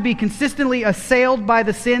want to be consistently assailed by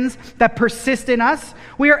the sins that persist in us.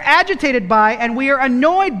 We are agitated by and we are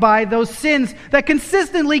annoyed by those sins that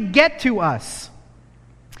consistently get to us.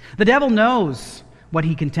 The devil knows what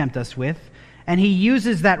he can tempt us with, and he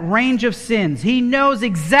uses that range of sins. He knows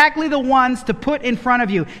exactly the ones to put in front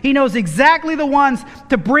of you. He knows exactly the ones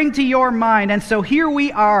to bring to your mind. And so here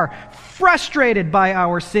we are, frustrated by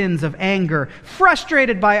our sins of anger,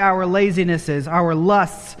 frustrated by our lazinesses, our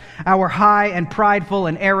lusts, our high and prideful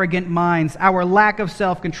and arrogant minds, our lack of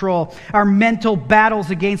self-control, our mental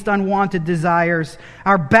battles against unwanted desires,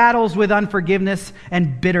 our battles with unforgiveness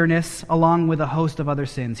and bitterness, along with a host of other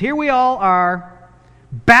sins. Here we all are,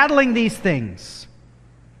 battling these things.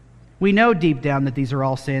 We know deep down that these are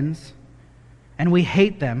all sins, and we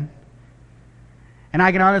hate them. And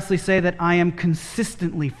I can honestly say that I am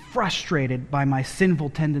consistently frustrated by my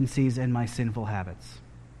sinful tendencies and my sinful habits.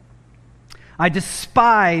 I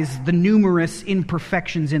despise the numerous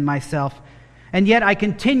imperfections in myself, and yet I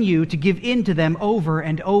continue to give in to them over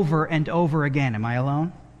and over and over again. Am I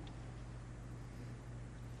alone?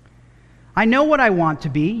 I know what I want to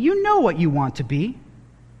be. You know what you want to be.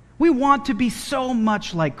 We want to be so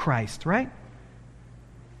much like Christ, right?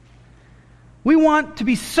 We want to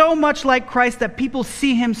be so much like Christ that people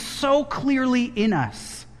see Him so clearly in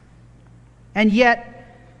us. And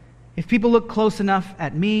yet, if people look close enough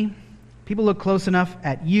at me, people look close enough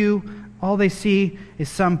at you, all they see is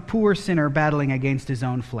some poor sinner battling against his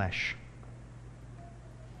own flesh.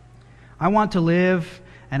 I want to live,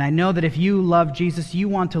 and I know that if you love Jesus, you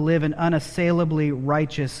want to live an unassailably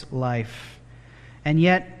righteous life. And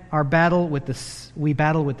yet, we battle with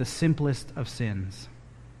the simplest of sins.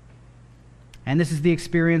 And this is the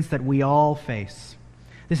experience that we all face.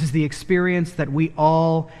 This is the experience that we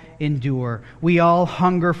all endure. We all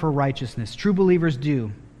hunger for righteousness. True believers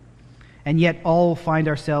do. And yet all find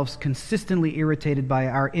ourselves consistently irritated by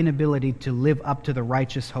our inability to live up to the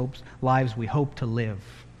righteous lives we hope to live.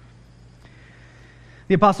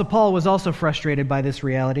 The Apostle Paul was also frustrated by this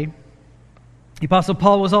reality. The Apostle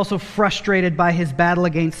Paul was also frustrated by his battle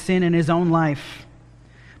against sin in his own life.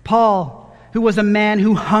 Paul, who was a man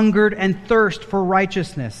who hungered and thirsted for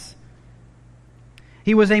righteousness.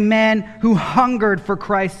 He was a man who hungered for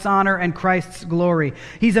Christ's honor and Christ's glory.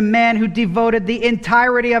 He's a man who devoted the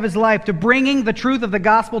entirety of his life to bringing the truth of the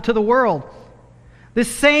gospel to the world. This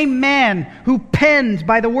same man who penned,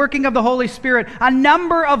 by the working of the Holy Spirit, a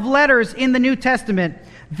number of letters in the New Testament,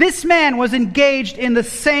 this man was engaged in the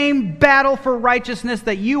same battle for righteousness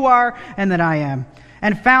that you are and that I am,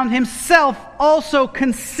 and found himself also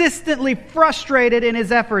consistently frustrated in his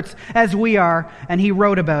efforts as we are, and he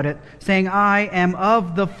wrote about it, saying, I am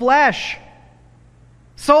of the flesh,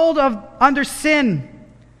 sold under sin.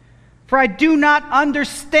 For I do not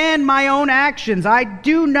understand my own actions. I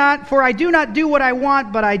do not do what I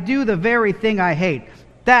want, but I do the very thing I hate.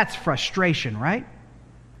 That's frustration, right?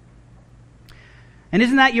 And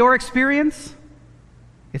isn't that your experience?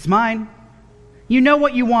 It's mine. You know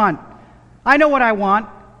what you want. I know what I want.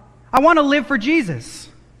 I want to live for Jesus.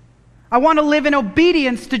 I want to live in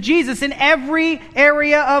obedience to Jesus in every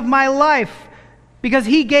area of my life. Because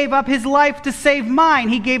he gave up his life to save mine.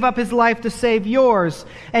 He gave up his life to save yours.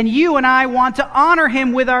 And you and I want to honor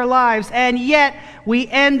him with our lives. And yet, we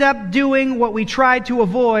end up doing what we tried to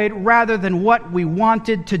avoid rather than what we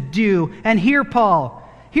wanted to do. And hear Paul,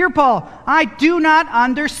 I do not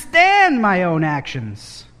understand my own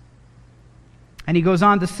actions. And he goes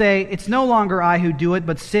on to say, it's no longer I who do it,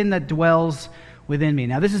 but sin that dwells within me.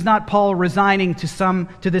 Now, this is not Paul resigning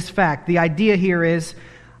to this fact. The idea here is,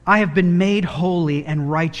 I have been made holy and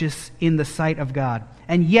righteous in the sight of God.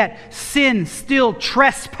 And yet, sin still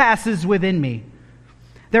trespasses within me.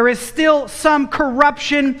 There is still some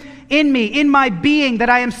corruption in me, in my being, that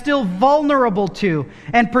I am still vulnerable to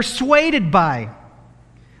and persuaded by.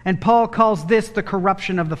 And Paul calls this the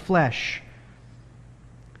corruption of the flesh.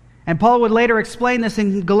 And Paul would later explain this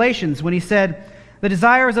in Galatians when he said, the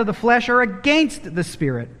desires of the flesh are against the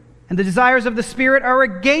Spirit, and the desires of the Spirit are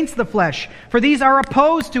against the flesh. For these are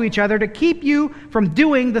opposed to each other to keep you from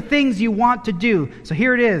doing the things you want to do. So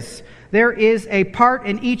here it is. There is a part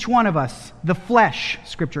in each one of us, the flesh,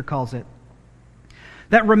 Scripture calls it,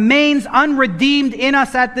 that remains unredeemed in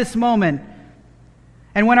us at this moment.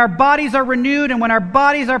 And when our bodies are renewed and when our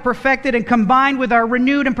bodies are perfected and combined with our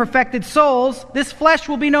renewed and perfected souls, this flesh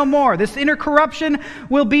will be no more. This inner corruption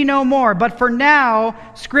will be no more. But for now,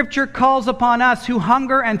 Scripture calls upon us who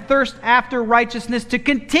hunger and thirst after righteousness to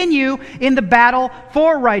continue in the battle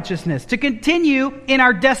for righteousness, to continue in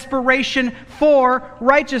our desperation for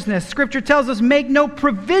righteousness. Scripture tells us, make no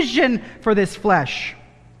provision for this flesh.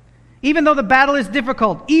 Even though the battle is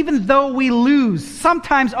difficult, even though we lose,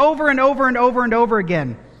 sometimes over and over and over and over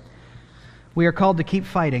again, we are called to keep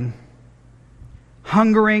fighting.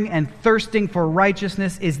 Hungering and thirsting for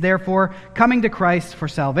righteousness is therefore coming to Christ for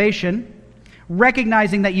salvation,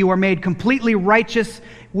 recognizing that you are made completely righteous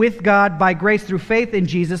with God by grace through faith in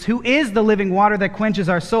Jesus, who is the living water that quenches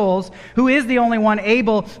our souls, who is the only one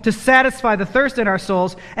able to satisfy the thirst in our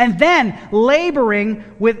souls, and then laboring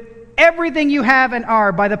with everything you have and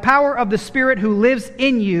are by the power of the Spirit who lives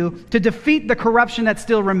in you to defeat the corruption that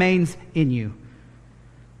still remains in you.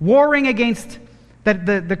 Warring against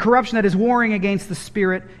the corruption that is warring against the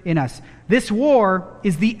Spirit in us. This war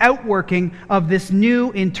is the outworking of this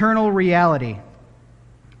new internal reality.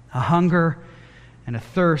 A hunger and a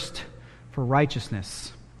thirst for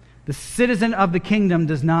righteousness. The citizen of the kingdom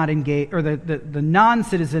does not engage, or the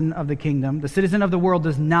non-citizen of the kingdom, the citizen of the world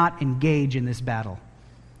does not engage in this battle.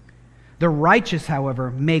 The righteous,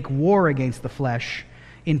 however, make war against the flesh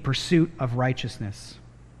in pursuit of righteousness.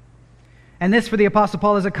 And this, for the Apostle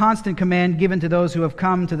Paul, is a constant command given to those who have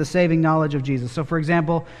come to the saving knowledge of Jesus. So, for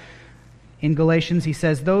example, in Galatians, he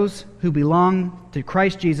says, those who belong to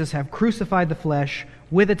Christ Jesus have crucified the flesh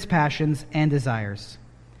with its passions and desires.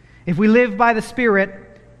 If we live by the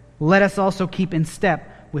Spirit, let us also keep in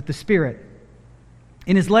step with the Spirit.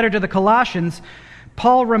 In his letter to the Colossians,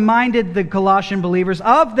 Paul reminded the Colossian believers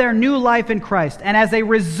of their new life in Christ. And as a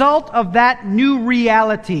result of that new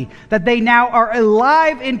reality, that they now are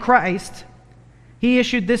alive in Christ, he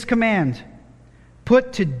issued this command: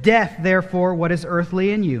 put to death, therefore, what is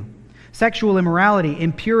earthly in you: sexual immorality,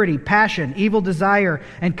 impurity, passion, evil desire,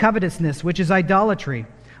 and covetousness, which is idolatry.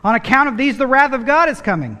 On account of these, the wrath of God is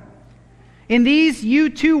coming. In these you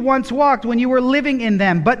too once walked when you were living in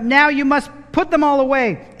them, but now you must put them all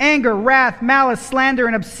away: anger, wrath, malice, slander,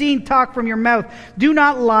 and obscene talk from your mouth. Do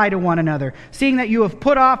not lie to one another, seeing that you have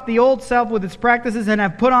put off the old self with its practices and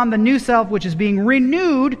have put on the new self, which is being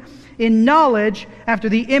renewed in knowledge after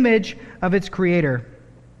the image of its Creator.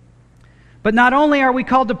 But not only are we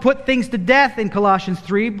called to put things to death in Colossians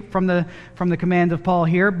 3 from the command of Paul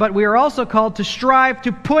here, but we are also called to strive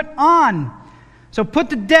to put on. So put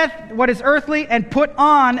to death what is earthly and put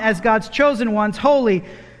on, as God's chosen ones, holy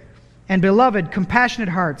and beloved, compassionate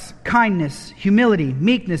hearts, kindness, humility,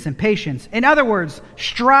 meekness, and patience. In other words,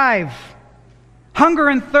 strive, hunger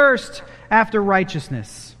and thirst after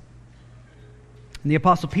righteousness. And the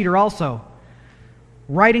Apostle Peter also,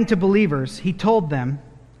 writing to believers, he told them,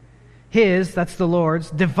 His, that's the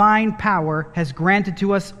Lord's, divine power has granted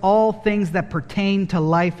to us all things that pertain to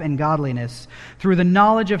life and godliness through the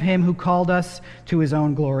knowledge of Him who called us to His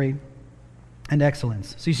own glory and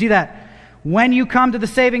excellence. So you see that when you come to the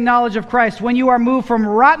saving knowledge of Christ, when you are moved from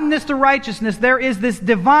rottenness to righteousness, there is this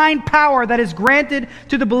divine power that is granted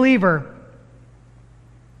to the believer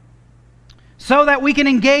so that we can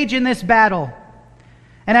engage in this battle.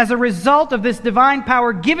 And as a result of this divine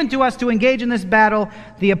power given to us to engage in this battle,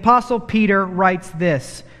 the Apostle Peter writes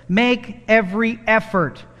this: make every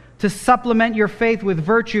effort to supplement your faith with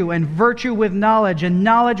virtue, and virtue with knowledge, and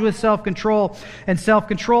knowledge with self-control, and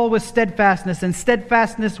self-control with steadfastness, and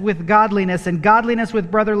steadfastness with godliness, and godliness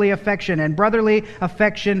with brotherly affection, and brotherly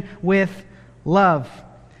affection with love.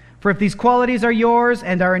 For if these qualities are yours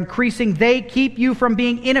and are increasing, they keep you from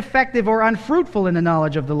being ineffective or unfruitful in the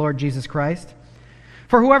knowledge of the Lord Jesus Christ.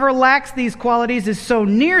 For whoever lacks these qualities is so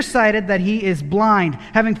nearsighted that he is blind,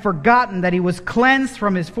 having forgotten that he was cleansed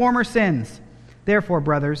from his former sins. Therefore,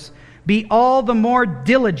 brothers, be all the more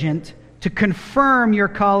diligent to confirm your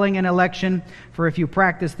calling and election, for if you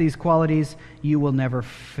practice these qualities, you will never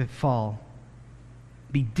fall.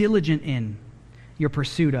 Be diligent in your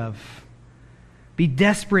pursuit of. Be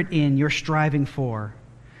desperate in your striving for,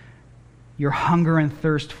 your hunger and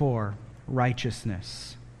thirst for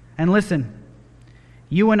righteousness. And listen,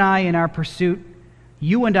 you and I in our pursuit,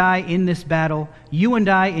 you and I in this battle, you and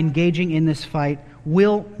I engaging in this fight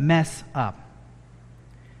will mess up.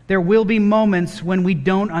 There will be moments when we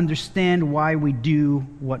don't understand why we do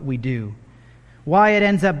what we do, why it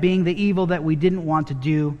ends up being the evil that we didn't want to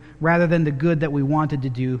do rather than the good that we wanted to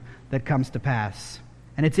do that comes to pass.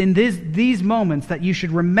 And it's in these moments that you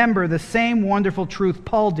should remember the same wonderful truth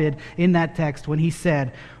Paul did in that text when he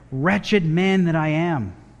said, "Wretched man that I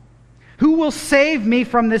am, who will save me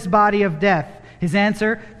from this body of death?" His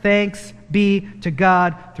answer, thanks be to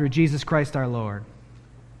God through Jesus Christ our Lord.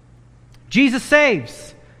 Jesus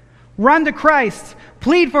saves. Run to Christ.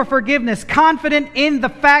 Plead for forgiveness, confident in the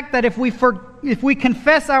fact that if we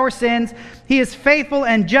confess our sins, He is faithful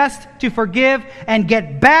and just to forgive and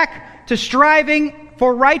get back to striving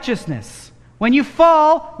for righteousness. When you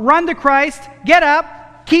fall, run to Christ, get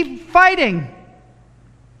up, keep fighting.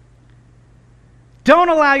 Don't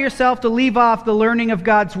allow yourself to leave off the learning of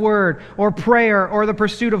God's Word or prayer or the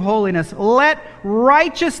pursuit of holiness. Let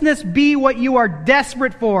righteousness be what you are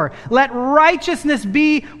desperate for. Let righteousness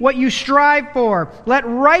be what you strive for. Let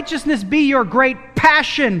righteousness be your great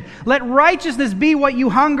passion. Let righteousness be what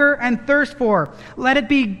you hunger and thirst for.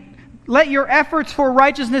 Let your efforts for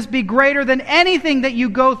righteousness be greater than anything that you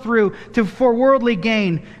go through for worldly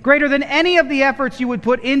gain, greater than any of the efforts you would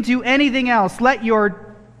put into anything else. Let your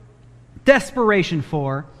desperation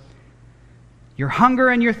for, your hunger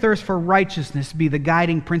and your thirst for righteousness be the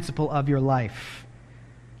guiding principle of your life.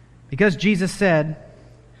 Because Jesus said,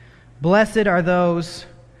 "Blessed are those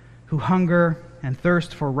who hunger and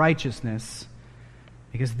thirst for righteousness,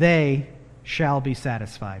 because they shall be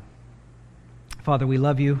satisfied." Father, we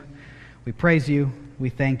love you. We praise you. We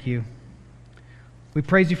thank you. We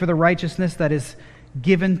praise you for the righteousness that is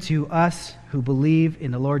given to us who believe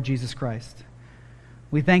in the Lord Jesus Christ.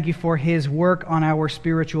 We thank you for His work on our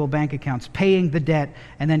spiritual bank accounts, paying the debt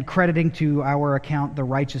and then crediting to our account the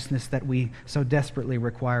righteousness that we so desperately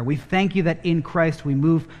require. We thank you that in Christ we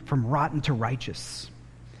move from rotten to righteous.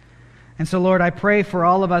 And so, Lord, I pray for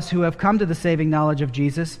all of us who have come to the saving knowledge of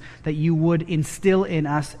Jesus, that you would instill in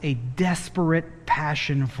us a desperate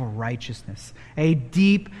passion for righteousness, a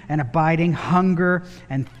deep and abiding hunger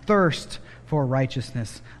and thirst for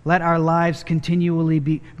righteousness. Let our lives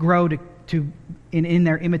continually grow in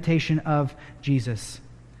their imitation of Jesus.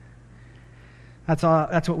 That's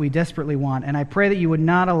what we desperately want. And I pray that you would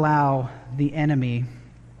not allow the enemy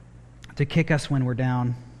to kick us when we're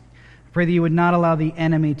down. I pray that you would not allow the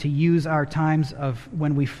enemy to use our times of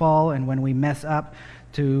when we fall and when we mess up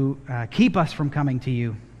to keep us from coming to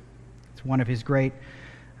you. It's one of his great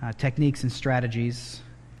techniques and strategies.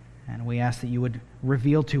 And we ask that you would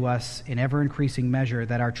reveal to us in ever-increasing measure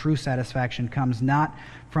that our true satisfaction comes not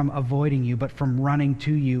from avoiding you, but from running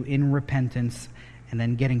to you in repentance and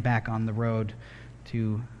then getting back on the road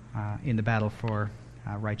to in the battle for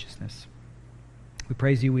righteousness. We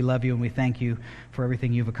praise you, we love you, and we thank you for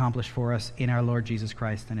everything you've accomplished for us in our Lord Jesus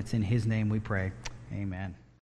Christ. And it's in His name we pray. Amen.